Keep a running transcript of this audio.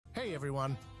Hey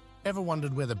everyone! Ever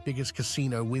wondered where the biggest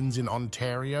casino wins in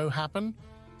Ontario happen?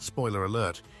 Spoiler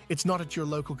alert, it's not at your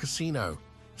local casino.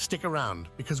 Stick around,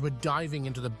 because we're diving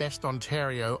into the best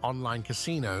Ontario online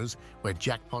casinos where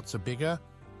jackpots are bigger,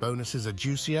 bonuses are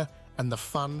juicier, and the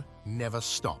fun never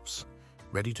stops.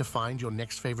 Ready to find your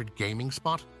next favorite gaming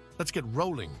spot? Let's get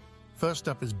rolling! First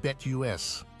up is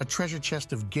BetUS, a treasure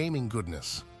chest of gaming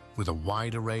goodness. With a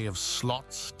wide array of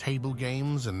slots, table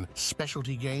games, and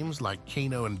specialty games like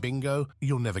Keno and Bingo,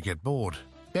 you'll never get bored.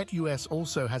 BetUS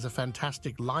also has a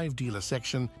fantastic live dealer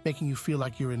section, making you feel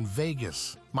like you're in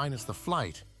Vegas, minus the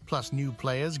flight. Plus, new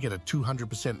players get a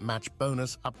 200% match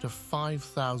bonus up to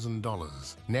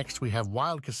 $5,000. Next, we have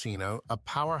Wild Casino, a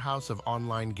powerhouse of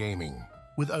online gaming.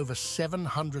 With over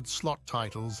 700 slot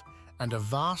titles and a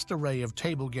vast array of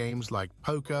table games like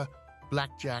poker,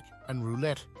 blackjack, and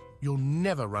roulette, you'll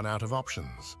never run out of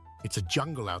options. It's a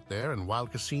jungle out there, and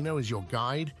Wild Casino is your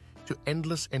guide to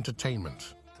endless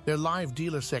entertainment. Their live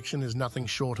dealer section is nothing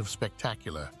short of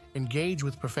spectacular. Engage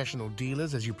with professional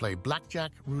dealers as you play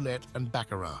blackjack, roulette, and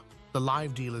baccarat. The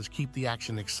live dealers keep the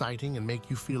action exciting and make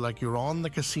you feel like you're on the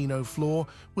casino floor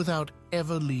without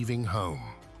ever leaving home.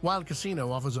 Wild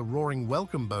Casino offers a roaring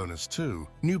welcome bonus too.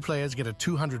 New players get a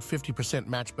 250%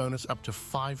 match bonus up to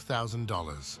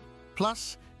 $5,000.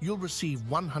 Plus, you'll receive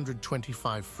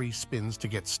 125 free spins to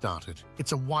get started.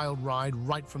 It's a wild ride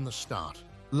right from the start.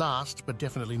 Last, but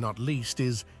definitely not least,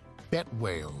 is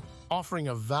BetWhale, offering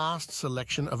a vast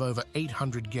selection of over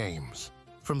 800 games.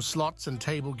 From slots and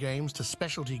table games to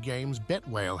specialty games,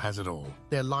 BetWhale has it all.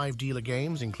 Their live dealer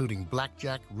games, including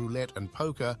blackjack, roulette, and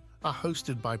poker, are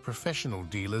hosted by professional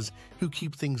dealers who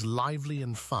keep things lively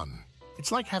and fun.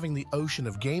 It's like having the ocean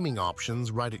of gaming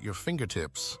options right at your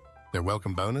fingertips. Their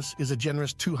welcome bonus is a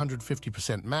generous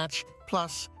 250% match,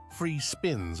 plus free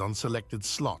spins on selected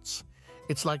slots.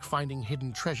 It's like finding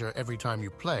hidden treasure every time you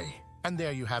play. And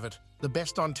there you have it, the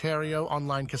best Ontario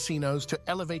online casinos to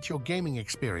elevate your gaming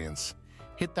experience.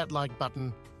 Hit that like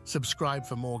button, subscribe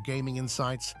for more gaming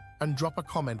insights, and drop a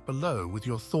comment below with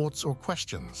your thoughts or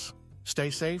questions. Stay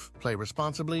safe, play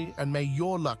responsibly, and may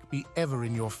your luck be ever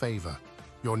in your favor.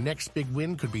 Your next big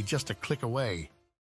win could be just a click away.